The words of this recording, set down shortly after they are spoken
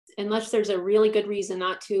unless there's a really good reason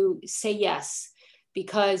not to, say yes,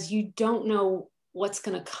 because you don't know what's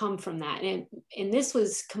going to come from that. And this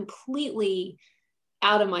was completely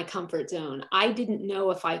out of my comfort zone. I didn't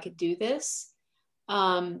know if I could do this.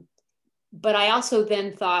 But I also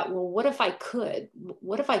then thought, well, what if I could?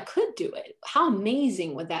 What if I could do it? How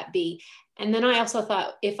amazing would that be? And then I also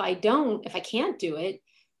thought, if I can't do it,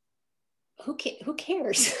 who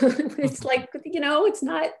cares? It's like, it's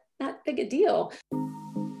not big a deal.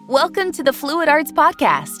 Welcome to the Fluid Arts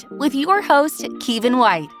Podcast with your host, Kevin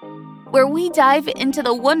White, where we dive into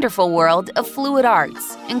the wonderful world of fluid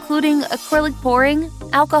arts, including acrylic pouring,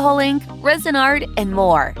 alcohol ink, resin art, and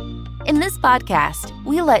more. In this podcast,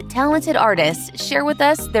 we let talented artists share with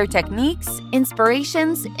us their techniques,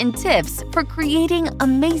 inspirations, and tips for creating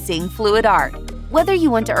amazing fluid art. Whether you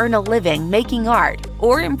want to earn a living making art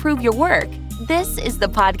or improve your work, this is the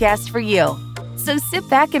podcast for you. So sit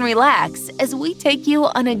back and relax as we take you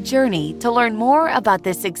on a journey to learn more about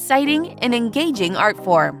this exciting and engaging art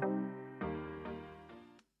form.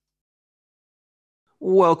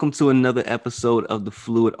 Welcome to another episode of the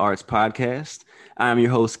Fluid Arts Podcast. I'm your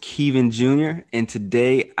host, Kevin Jr., and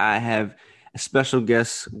today I have a special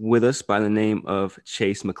guest with us by the name of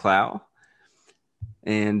Chase Mcclough.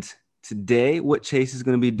 And today, what Chase is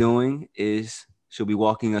going to be doing is she'll be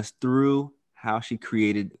walking us through how she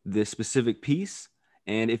created this specific piece.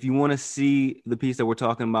 And if you want to see the piece that we're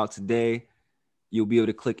talking about today, you'll be able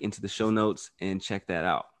to click into the show notes and check that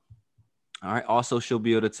out. All right. Also, she'll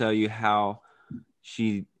be able to tell you how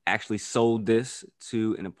she actually sold this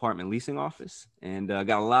to an apartment leasing office and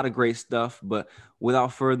got a lot of great stuff. But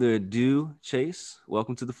without further ado, Chase,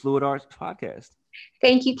 welcome to the Fluid Arts Podcast.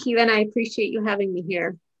 Thank you, Kevin. I appreciate you having me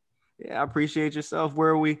here. Yeah, I appreciate yourself.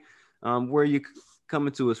 Where are you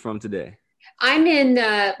coming to us from today? I'm in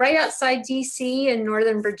right outside DC in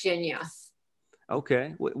Northern Virginia.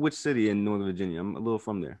 Okay. Which city in Northern Virginia? I'm a little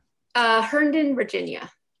from there. Herndon,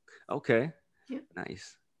 Virginia. Okay. Yeah.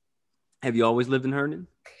 Nice. Have you always lived in Herndon?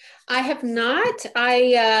 I have not.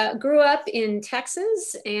 I grew up in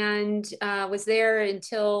Texas and was there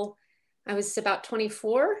until I was about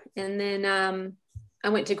 24. And then I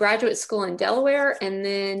went to graduate school in Delaware. And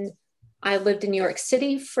then I lived in New York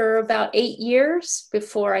City for about 8 years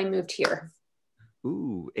before I moved here.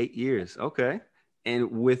 Ooh, 8 years. Okay.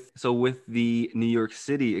 And with the New York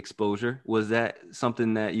City exposure, was that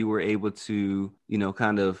something that you were able to,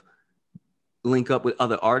 kind of link up with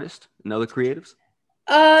other artists and other creatives?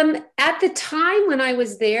 At the time when I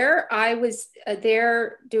was there, I was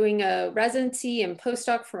there doing a residency and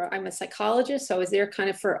postdoc I'm a psychologist. So I was there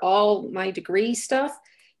kind of for all my degree stuff.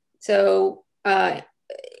 So,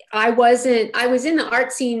 I was in the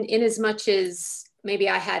art scene in as much as maybe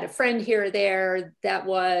I had a friend here or there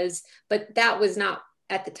but that was not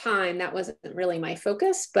at the time, that wasn't really my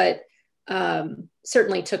focus, but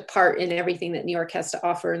certainly took part in everything that New York has to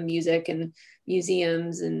offer in music and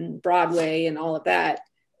museums and Broadway and all of that.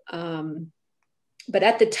 But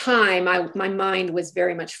at the time, my mind was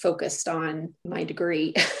very much focused on my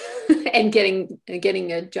degree and getting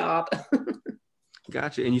a job.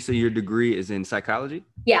 Gotcha. And you say your degree is in psychology?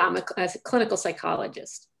 Yeah, I'm a clinical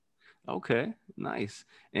psychologist. Okay, nice.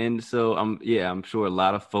 And so I'm sure a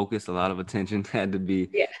lot of focus, a lot of attention had to be,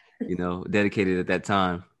 dedicated at that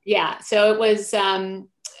time. Yeah. So it was,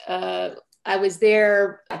 I was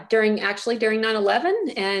there during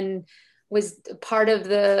 9/11 and was part of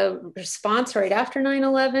the response right after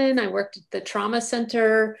 9/11. I worked at the trauma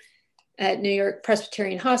center at New York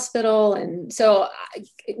Presbyterian Hospital. And so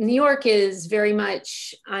New York is very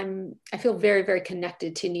much, I feel very, very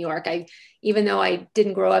connected to New York. Even though I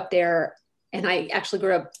didn't grow up there and I actually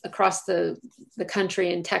grew up across the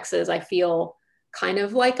country in Texas, I feel kind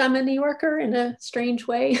of like I'm a New Yorker in a strange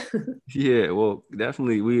way. Yeah, well,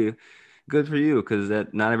 definitely. Good for you, because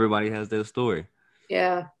not everybody has their story.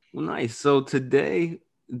 Yeah. Well, nice. So today,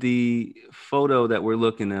 the photo that we're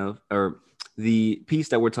looking at, or the piece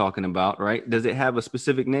that we're talking about, right? Does it have a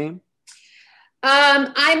specific name?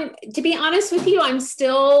 To be honest with you, I'm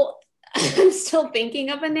still thinking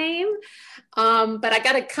of a name. But I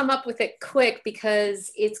got to come up with it quick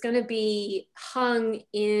because it's going to be hung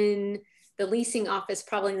in the leasing office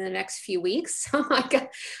probably in the next few weeks.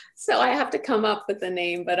 So I have to come up with a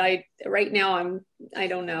name, but right now I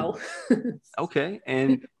don't know. Okay.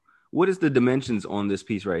 And what is the dimensions on this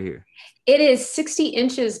piece right here? It is 60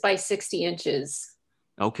 inches by 60 inches.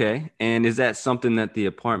 Okay. And is that something that the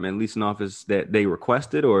apartment leasing office that they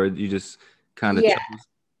requested, or you just kind of chose?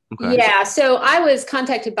 Okay. Yeah. So I was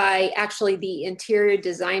contacted by actually the interior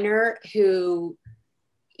designer who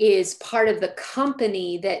is part of the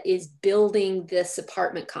company that is building this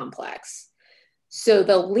apartment complex. So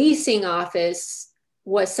the leasing office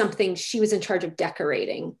was something she was in charge of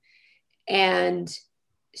decorating. And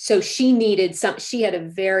so she had a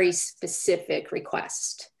very specific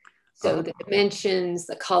request. So Oh, the dimensions,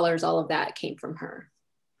 the colors, all of that came from her.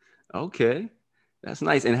 okay. That's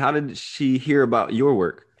nice. And how did she hear about your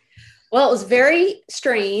work? Well, it was very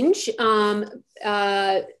strange.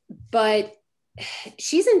 But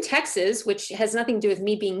she's in Texas, which has nothing to do with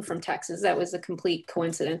me being from Texas. That was a complete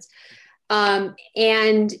coincidence.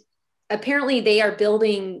 And apparently they are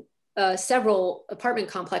building several apartment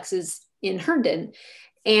complexes in Herndon.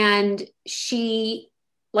 And she,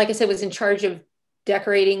 like I said, was in charge of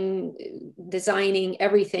decorating, designing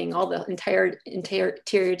everything, all the entire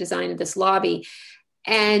interior design of this lobby,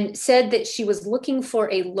 and said that she was looking for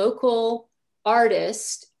a local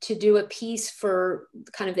artist to do a piece for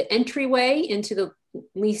kind of the entryway into the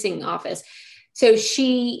leasing office. So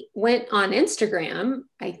she went on Instagram,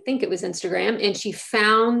 I think it was Instagram, and she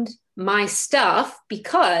found my stuff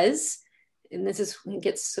because, and this is when it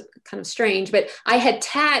gets kind of strange, but I had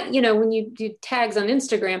tagged, when you do tags on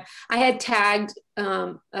Instagram, I had tagged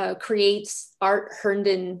creates art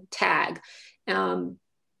Herndon tag,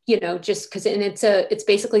 just because, and it's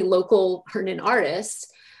basically local Herndon artists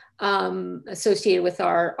associated with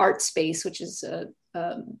our art space, which is a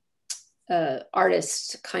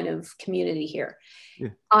artist kind of community here.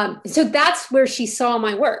 Yeah. So that's where she saw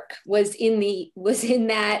my work was in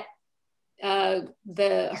that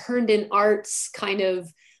the Herndon Arts kind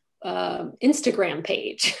of Instagram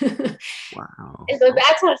page. Wow. And so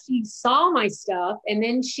that's how she saw my stuff. And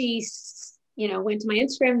then she, went to my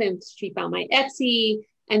Instagram, then she found my Etsy,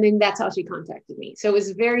 and then that's how she contacted me. So it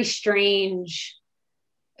was very strange.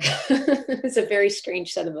 It's a very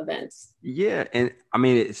strange set of events. Yeah. And I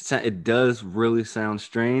mean, it does really sound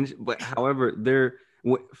strange, but however,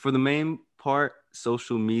 for the main part,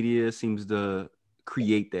 social media seems to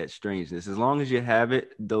create that strangeness. As long as you have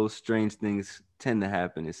it, those strange things tend to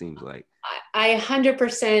happen, it seems like. I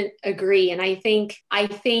 100% agree. And I think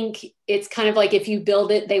it's kind of like, if you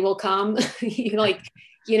build it, they will come.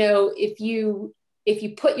 If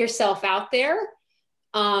you put yourself out there,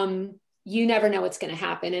 you never know what's going to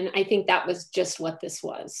happen. And I think that was just what this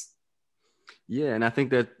was. Yeah. And I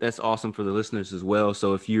think that's awesome for the listeners as well.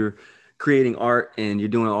 So if you're creating art and you're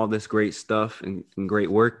doing all this great stuff and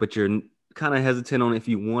great work, but you're kind of hesitant on if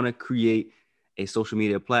you want to create a social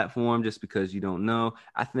media platform just because you don't know,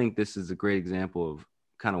 I think this is a great example of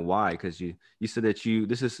kind of why, because you said that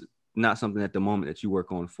this is not something at the moment that you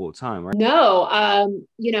work on full time, right? No, I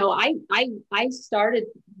started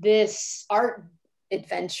this art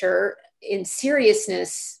adventure in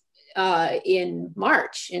seriousness in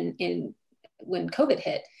March in when COVID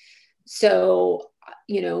hit. So,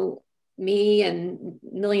 me and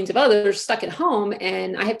millions of others stuck at home,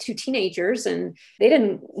 and I have 2 teenagers, and they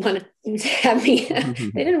didn't want to have me.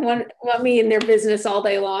 They didn't want me in their business all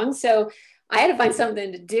day long. So I had to find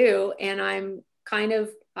something to do. And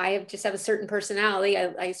I just have a certain personality.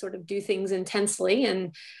 I sort of do things intensely,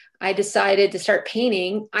 and I decided to start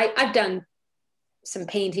painting. I've done some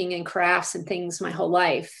painting and crafts and things my whole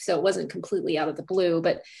life, so it wasn't completely out of the blue,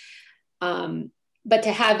 but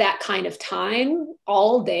to have that kind of time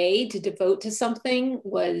all day to devote to something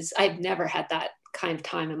I've never had that kind of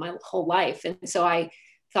time in my whole life. And so I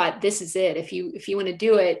thought, this is it. If you want to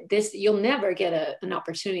do it, you'll never get an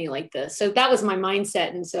opportunity like this. So that was my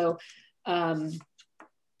mindset. And so, I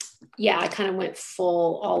kind of went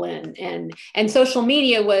full all in, and social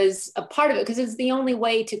media was a part of it because it's the only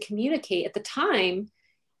way to communicate at the time.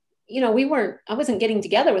 I wasn't getting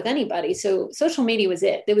together with anybody. So social media was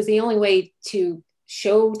it. It was the only way to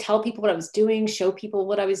tell people what I was doing, show people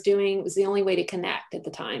what I was doing. It was the only way to connect at the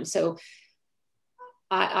time. So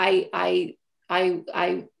I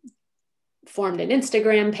formed an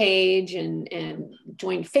Instagram page and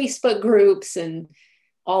joined Facebook groups and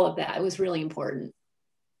all of that. It was really important.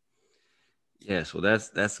 Yes, well,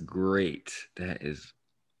 that's great. That is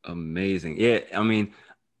amazing. Yeah, I mean,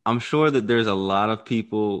 I'm sure that there's a lot of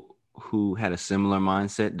people who had a similar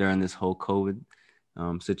mindset during this whole COVID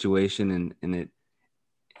situation, and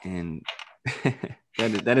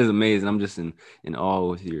that is amazing. I'm just in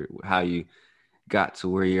awe with how you got to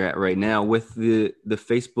where you're at right now with the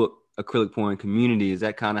Facebook acrylic pouring community. Is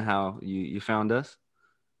that kind of how you found us?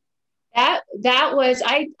 That was,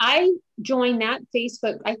 I joined that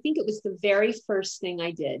Facebook. I think it was the very first thing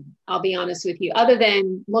I did. I'll be honest with you, other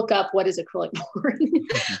than look up what is acrylic pouring.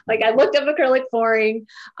 Like I looked up acrylic pouring,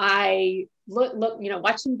 I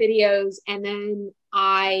watched some videos, and then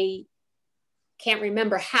I can't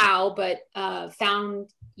remember how, but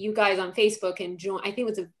found you guys on Facebook and joined. I think it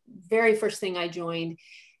was the very first thing I joined.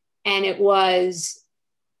 And it was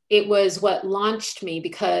what launched me,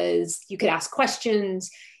 because you could ask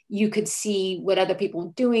questions, you could see what other people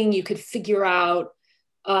were doing, you could figure out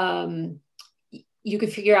who's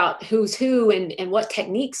who and what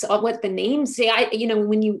techniques, what the names say.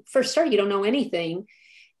 When you first start, you don't know anything.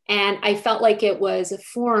 And I felt like it was a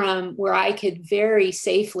forum where I could very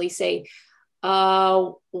safely say,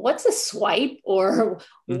 what's a swipe, or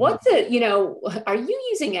what's are you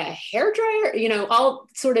using a hair dryer? All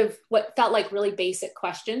sort of what felt like really basic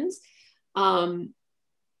questions.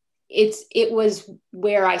 It was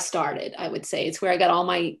where I started. I would say it's where I got all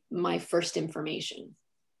my first information.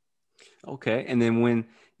 Okay. And then when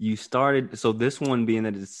you started, so this one, being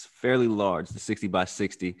that it's fairly large, the 60 by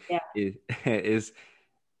 60, Yeah.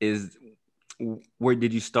 is where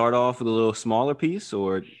did you start off with a little smaller piece,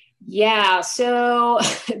 or? Yeah. So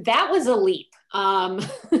that was a leap.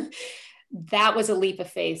 That was a leap of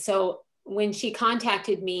faith. So when she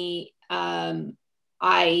contacted me,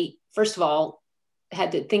 I, first of all,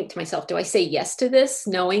 had to think to myself, do I say yes to this,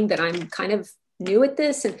 knowing that I'm kind of new at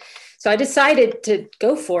this? And so I decided to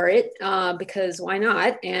go for it, because why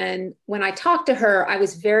not? And when I talked to her, I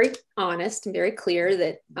was very honest and very clear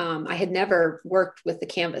that I had never worked with the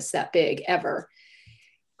canvas that big ever.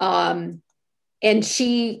 And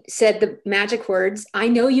she said the magic words, "I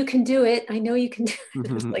know you can do it. I know you can do it."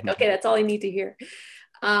 I was like, okay, that's all I need to hear.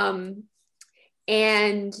 And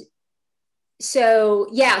so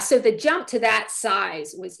the jump to that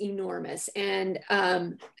size was enormous. And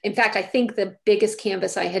in fact, I think the biggest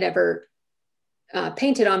canvas I had ever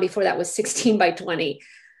painted on before that was 16 by 20.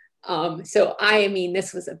 So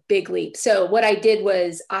this was a big leap. So what I did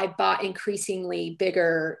was I bought increasingly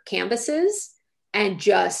bigger canvases and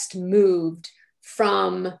just moved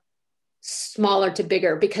from smaller to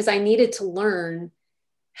bigger, because I needed to learn,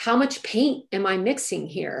 how much paint am I mixing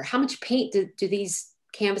here? How much paint do these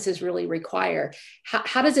canvases really require?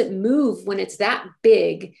 How does it move when it's that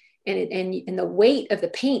big, and the weight of the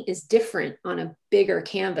paint is different on a bigger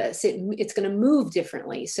canvas? It's going to move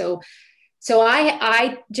differently. So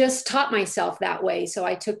I just taught myself that way. So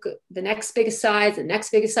I took the next biggest size, and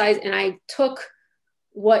I took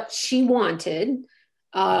what she wanted.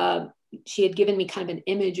 She had given me kind of an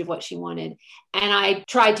image of what she wanted. And I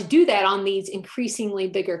tried to do that on these increasingly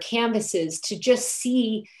bigger canvases to just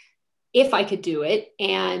see if I could do it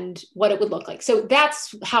and what it would look like. So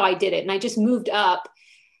that's how I did it. And I just moved up.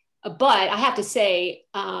 But I have to say,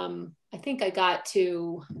 I think I got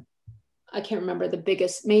to, I can't remember the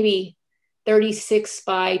biggest, maybe 36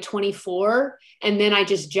 by 24. And then I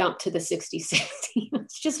just jumped to the 60-60.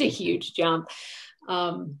 It's just a huge jump.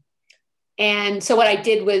 And so what I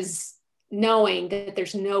did was, knowing that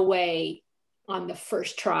there's no way on the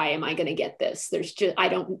first try am I going to get this.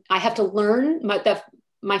 I have to learn.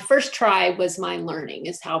 My first try was my learning,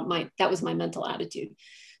 that was my mental attitude.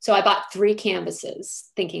 So I bought 3 canvases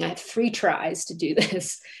thinking I have 3 tries to do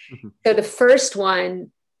this. So the first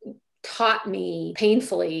one taught me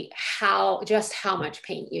painfully how much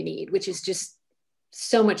paint you need, which is just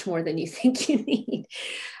so much more than you think you need.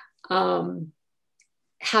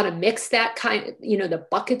 How to mix that kind, the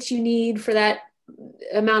buckets you need for that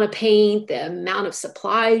amount of paint, the amount of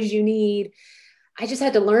supplies you need. I just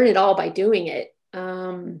had to learn it all by doing it.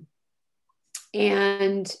 And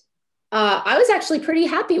I was actually pretty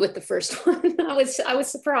happy with the first one. I was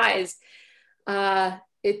surprised. A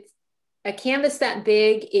canvas that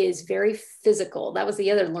big is very physical. That was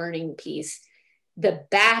the other learning piece. The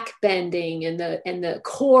back bending and the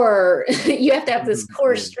core, you have to have this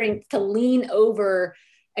core strength to lean over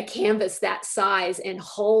a canvas that size and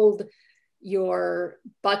hold your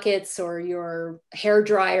buckets or your hair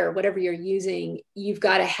dryer or whatever you're using. You've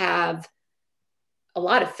got to have a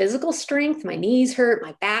lot of physical strength. My knees hurt,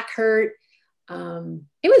 my back hurt. It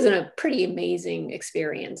was a pretty amazing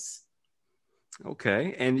experience.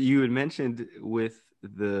 Okay. And you had mentioned with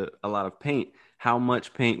a lot of paint, how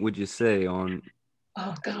much paint would you say on?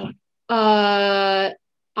 Oh God.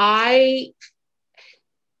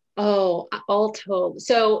 All told.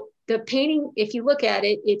 So the painting, if you look at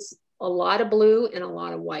it, it's a lot of blue and a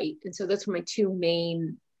lot of white. And so those were my 2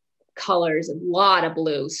 main colors, a lot of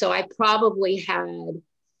blue. So I probably had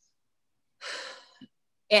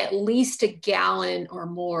at least a gallon or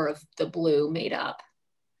more of the blue made up.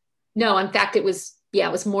 No, in fact, it was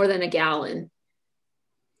more than a gallon.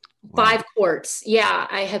 Wow. 5 quarts. Yeah,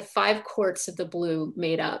 I had 5 quarts of the blue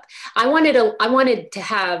made up. I wanted to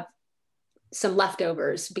have some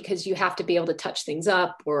leftovers, because you have to be able to touch things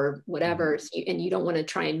up or whatever. And you don't want to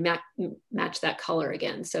try and match that color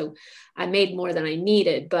again. So I made more than I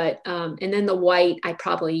needed, and then the white, I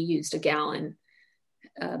probably used a gallon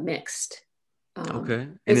mixed. Okay.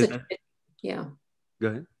 It And was is a, that, yeah. go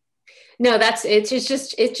ahead. No,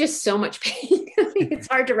 it's just so much pain. It's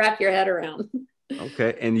hard to wrap your head around.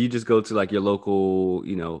 Okay. And you just go to like your local,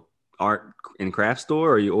 art and craft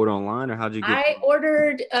store, or you order online, or how'd you get? I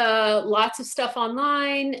ordered lots of stuff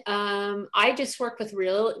online. I just work with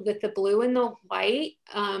the blue and the white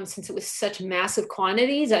since it was such massive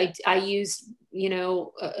quantities. I used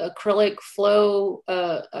acrylic flow,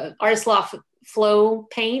 Artist Loft flow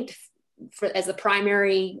paint as the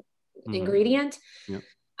primary ingredient. Yep.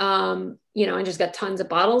 I just got tons of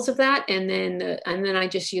bottles of that, and then I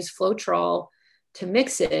just use Floetrol to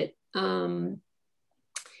mix it.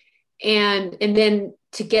 And then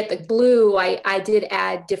to get the blue, I did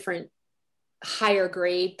add different higher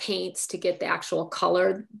grade paints to get the actual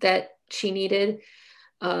color that she needed.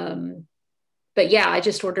 But yeah, I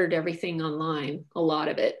just ordered everything online, a lot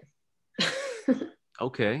of it.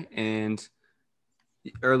 Okay. And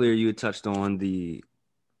earlier you had touched on the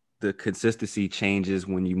consistency changes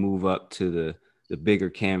when you move up to the bigger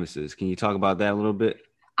canvases. Can you talk about that a little bit?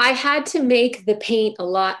 I had to make the paint a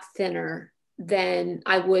lot thinner than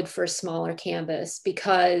I would for a smaller canvas,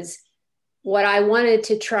 because what I wanted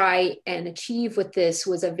to try and achieve with this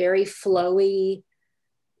was a very flowy,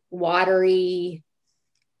 watery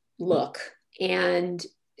look. And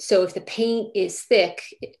so if the paint is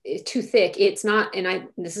too thick, it's not,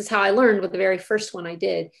 this is how I learned with the very first one I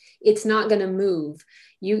did, it's not going to move.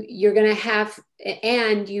 You're going to have,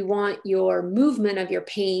 and you want your movement of your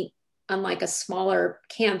paint, unlike a smaller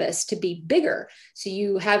canvas, to be bigger. So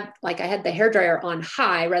you have, like I had the hairdryer on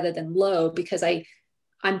high rather than low, because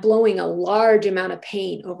I'm blowing a large amount of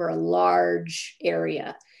paint over a large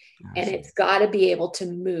area, and it's got to be able to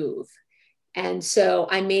move. And so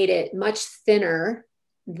I made it much thinner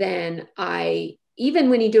than even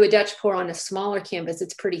when you do a Dutch pour on a smaller canvas,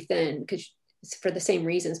 it's pretty thin because it's for the same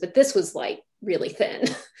reasons, but this was like really thin.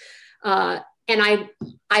 And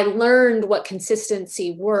I learned what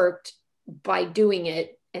consistency worked by doing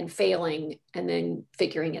it and failing and then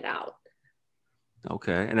figuring it out.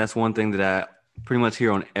 Okay. And that's one thing that I pretty much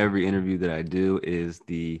hear on every interview that I do is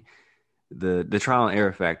the trial and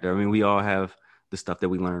error factor. I mean, we all have the stuff that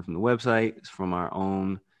we learn from the website, from our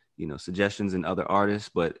own, suggestions and other artists,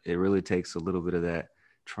 but it really takes a little bit of that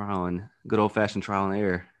good old fashioned trial and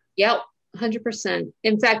error. Yep. 100%.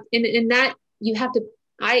 In fact, in that you have to,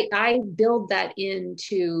 I build that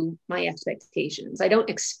into my expectations. I don't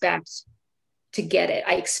expect to get it.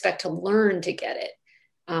 I expect to learn to get it.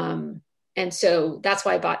 And so that's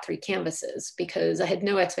why I bought 3 canvases, because I had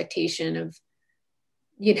no expectation of,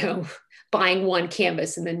 buying one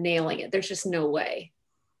canvas and then nailing it. There's just no way.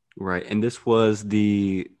 Right. And this was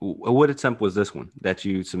what attempt was this one that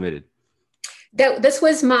you submitted? This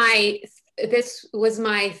was my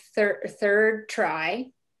third try.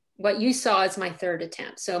 What you saw is my third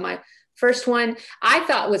attempt. So my first one I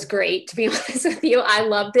thought was great, to be honest with you. I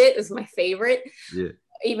loved it. It was my favorite. Yeah.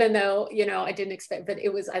 Even though, I didn't expect, but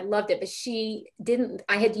I loved it. But she didn't,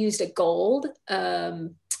 I had used a gold, a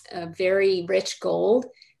very rich gold,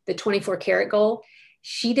 the 24 karat gold.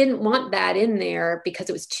 She didn't want that in there because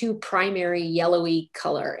it was too primary yellowy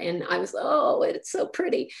color. And I was, oh, it's so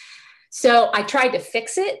pretty. So I tried to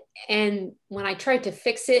fix it. And when I tried to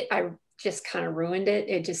fix it, I just kind of ruined it.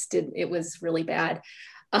 It was really bad.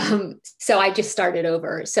 So I just started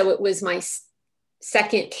over. So it was my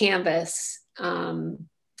second canvas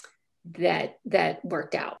that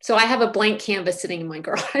worked out. So I have a blank canvas sitting in my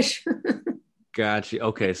garage. Gotcha.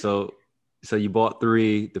 Okay. So you bought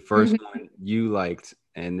 3. The first one you liked,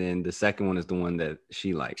 and then the second one is the one that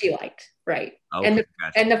she liked. She liked, right. Okay,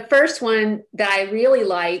 and the first one that I really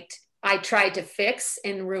liked, I tried to fix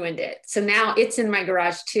and ruined it. So now it's in my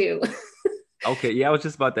garage too. Okay. Yeah. I was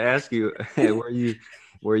just about to ask you,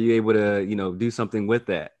 were you able to, do something with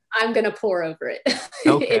that? I'm going to pour over it.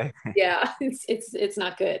 Okay. It's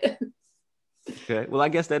not good. Okay. Well, I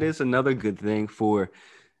guess that is another good thing for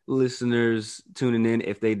listeners tuning in.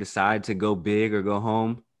 If they decide to go big or go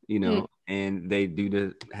home, and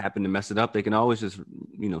they happen to mess it up, they can always just,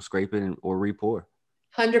 scrape it or re-pour.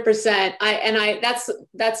 100%.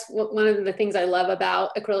 That's one of the things I love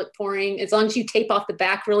about acrylic pouring. As long as you tape off the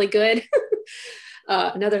back really good.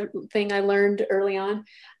 Another thing I learned early on,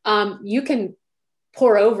 you can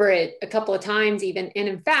pour over it a couple of times even. And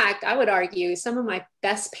in fact, I would argue some of my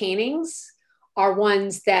best paintings are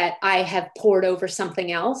ones that I have poured over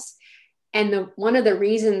something else. And one of the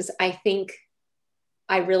reasons I think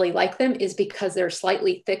I really like them is because they're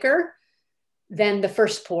slightly thicker than the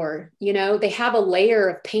first pour. They have a layer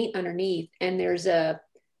of paint underneath, and there's a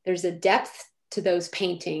depth to those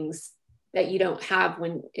paintings that you don't have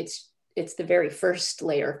when it's it's the very first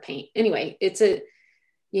layer of paint. Anyway,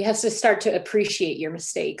 you have to start to appreciate your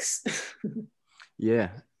mistakes. Yeah.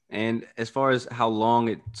 And as far as how long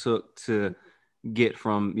it took to get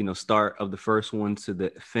from, start of the first one to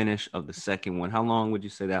the finish of the second one, how long would you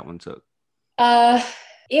say that one took? Uh,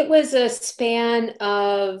 it was a span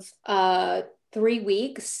of 3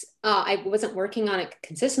 weeks. I wasn't working on it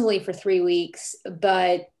consistently for 3 weeks,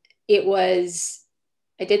 but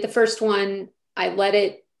I did the first one. I let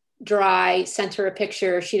it dry, sent her a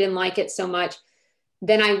picture. She didn't like it so much.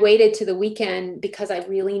 Then I waited to the weekend because I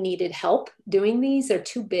really needed help doing these. They're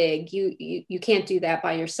too big. You can't do that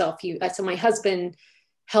by yourself. So my husband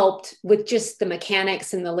helped with just the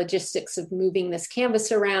mechanics and the logistics of moving this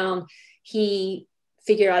canvas around. He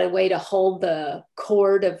figured out a way to hold the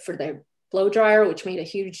cord for the blow dryer, which made a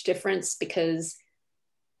huge difference because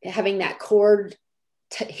having that cord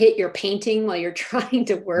to hit your painting while you're trying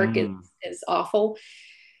to work is awful.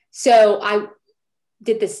 So I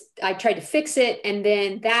tried to fix it, and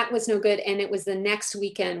then that was no good. And it was the next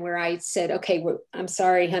weekend where I said, okay, I'm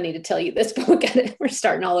sorry, honey, to tell you this, but we're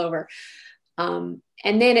starting all over. And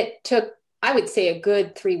then it took, I would say, a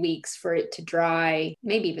good 3 weeks for it to dry,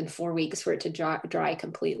 maybe even 4 weeks for it to dry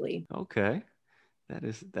completely. Okay.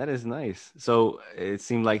 That is nice. So it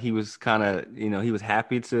seemed like he was kind of, he was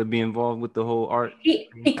happy to be involved with the whole art.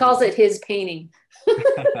 He calls it his painting.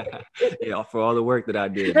 Yeah, for all the work that I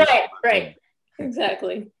did. Right.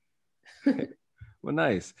 Exactly. Well,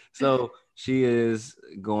 nice. So she is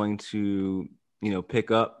going to,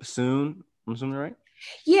 pick up soon. I'm assuming, right?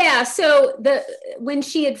 Yeah. So when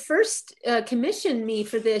she had first commissioned me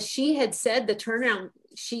for this, she had said the turnaround.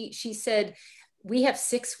 She said, we have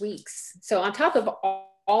 6 weeks. So on top of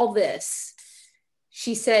all this,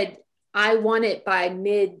 she said, I want it by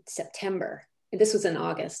mid-September. And this was in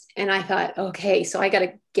August. And I thought, okay, so I got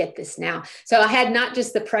to get this now. So I had not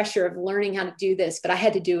just the pressure of learning how to do this, but I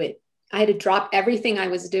had to do it. I had to drop everything I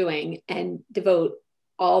was doing and devote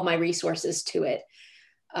all my resources to it.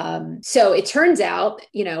 So it turns out,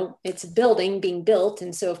 it's a building being built.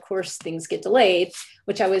 And so, of course, things get delayed,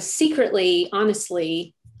 which I was secretly,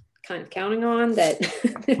 honestly, kind of counting on that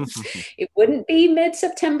it wouldn't be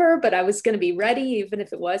mid-September, but I was going to be ready even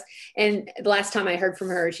if it was. And the last time I heard from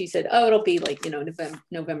her, she said, oh, it'll be like,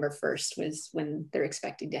 November 1st was when they're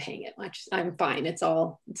expecting to hang it, which I'm fine. It's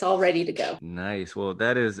all ready to go. Nice. Well,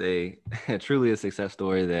 that is truly a success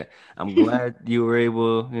story that I'm glad you were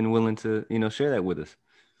able and willing to, share that with us.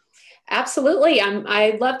 Absolutely.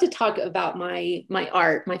 I love to talk about my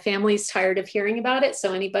art. My family's tired of hearing about it.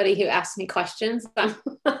 So anybody who asks me questions,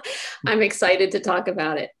 I'm excited to talk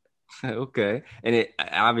about it. Okay. And it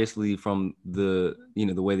obviously from the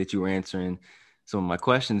way that you were answering some of my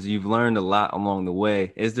questions, you've learned a lot along the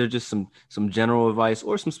way. Is there just some general advice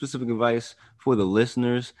or some specific advice for the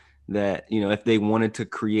listeners that, if they wanted to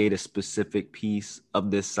create a specific piece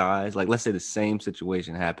of this size, like let's say the same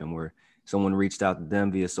situation happened where someone reached out to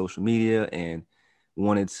them via social media and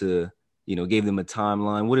wanted to, gave them a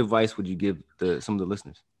timeline, what advice would you give some of the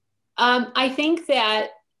listeners? I think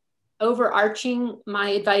that overarching, my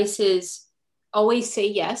advice is always say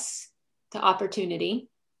yes to opportunity.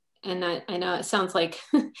 And I know it sounds like,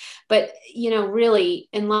 but really,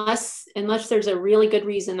 unless there's a really good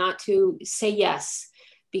reason not to, say yes,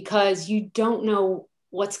 because you don't know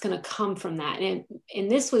what's going to come from that. And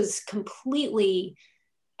this was completely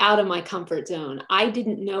out of my comfort zone. I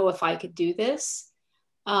didn't know if I could do this.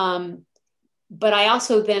 But I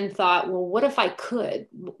also then thought, well, what if I could?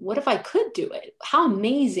 What if I could do it? How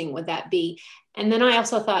amazing would that be? And then I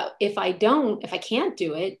also thought, if I can't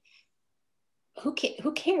do it, who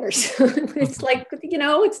cares? It's like,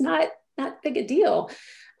 it's not big a deal.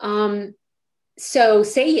 So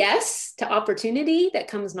say yes to opportunity that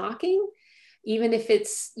comes knocking, even if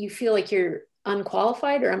you feel like you're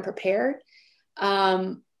unqualified or unprepared.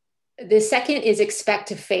 The second is expect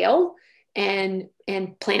to fail and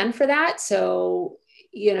plan for that. So,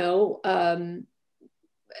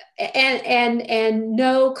 and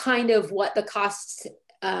know kind of what the costs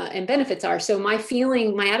and benefits are. So my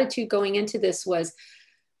attitude going into this was,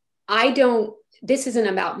 this isn't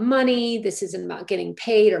about money. This isn't about getting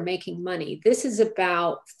paid or making money. This is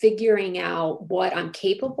about figuring out what I'm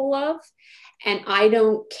capable of. And I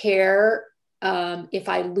don't care if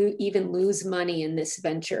I even lose money in this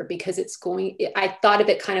venture, because I thought of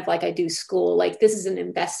it kind of like I do school. Like, this is an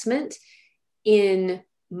investment in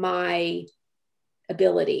my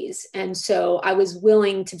abilities. And so I was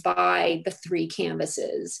willing to buy the 3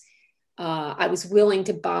 canvases. I was willing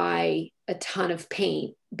to buy a ton of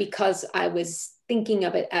paint because I was thinking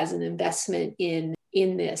of it as an investment in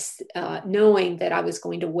this, knowing that I was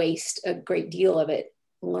going to waste a great deal of it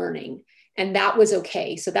learning. And that was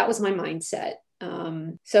okay. So that was my mindset.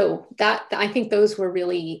 So that, I think those were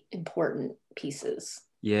really important pieces.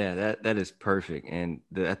 Yeah, that is perfect. And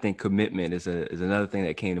I think commitment is another thing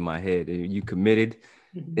that came to my head. You committed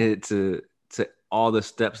it to all the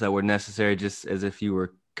steps that were necessary, just as if you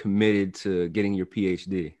were committed to getting your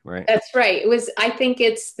PhD, right? That's right. I think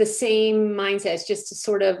it's the same mindset. It's just a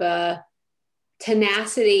sort of a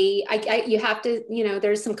tenacity. You have to,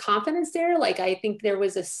 there's some confidence there. Like, I think there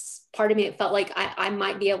was a part of me that felt like I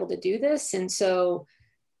might be able to do this. And so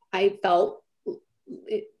I felt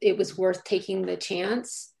it was worth taking the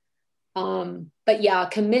chance. But yeah, a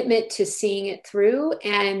commitment to seeing it through,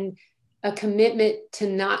 and a commitment to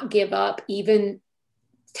not give up, even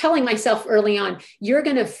telling myself early on, you're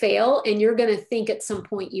going to fail and you're going to think at some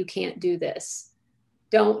point you can't do this.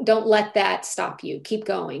 Don't let that stop you. Keep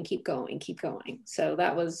going, keep going, keep going. So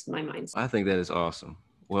that was my mindset. I think that is awesome.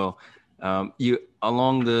 Well, you,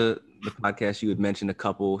 along the podcast, you had mentioned a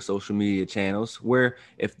couple social media channels where,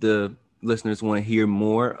 if the listeners want to hear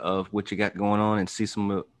more of what you got going on and see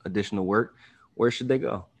some additional work, where should they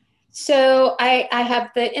go? So I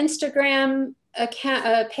have the Instagram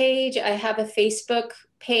account page. I have a Facebook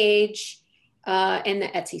page, and the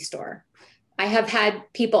Etsy store. I have had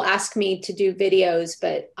people ask me to do videos,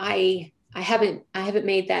 but I haven't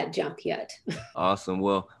made that jump yet. Awesome.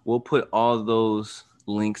 Well, we'll put all those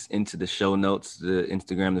links into the show notes, the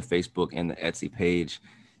Instagram, the Facebook, and the Etsy page.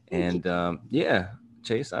 And yeah,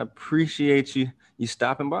 Chase, I appreciate you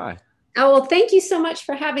stopping by. Oh, well, thank you so much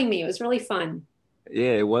for having me. It was really fun.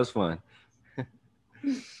 Yeah, it was fun.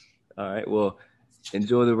 All right. Well,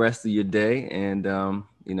 enjoy the rest of your day. And,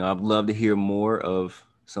 I'd love to hear more of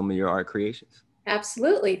some of your art creations.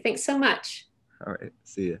 Absolutely. Thanks so much. All right.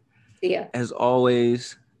 See ya. See ya. As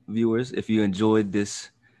always, viewers, if you enjoyed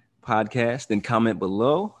this podcast, then comment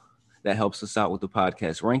below. That helps us out with the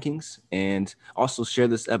podcast rankings. And also share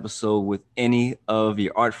this episode with any of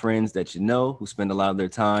your art friends that you know who spend a lot of their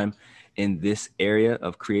time in this area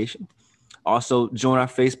of creation. Also, join our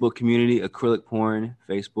Facebook community, Acrylic Pouring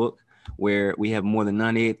Facebook, where we have more than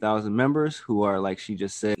 98,000 members who are, like she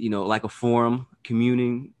just said, like a forum,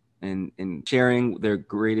 communing and sharing their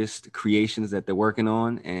greatest creations that they're working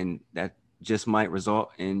on. And that just might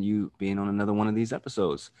result in you being on another one of these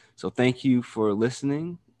episodes. So thank you for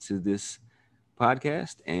listening to this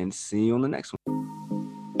podcast, and see you on the next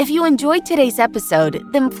one. If you enjoyed today's episode,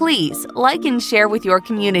 then please like and share with your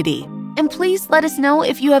community. And please let us know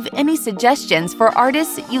if you have any suggestions for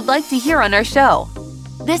artists you'd like to hear on our show.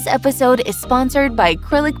 This episode is sponsored by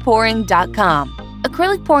acrylicpouring.com.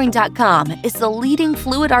 Acrylicpouring.com is the leading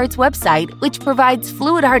fluid arts website, which provides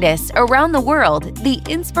fluid artists around the world the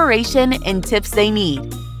inspiration and tips they need.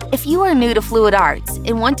 If you are new to fluid arts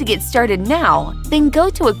and want to get started now, then go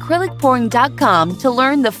to acrylicpouring.com to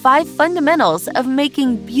learn the 5 fundamentals of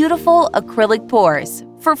making beautiful acrylic pours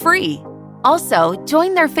for free. Also,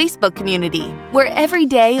 join their Facebook community, where every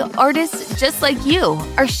day artists just like you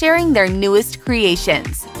are sharing their newest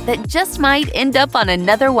creations that just might end up on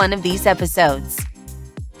another one of these episodes.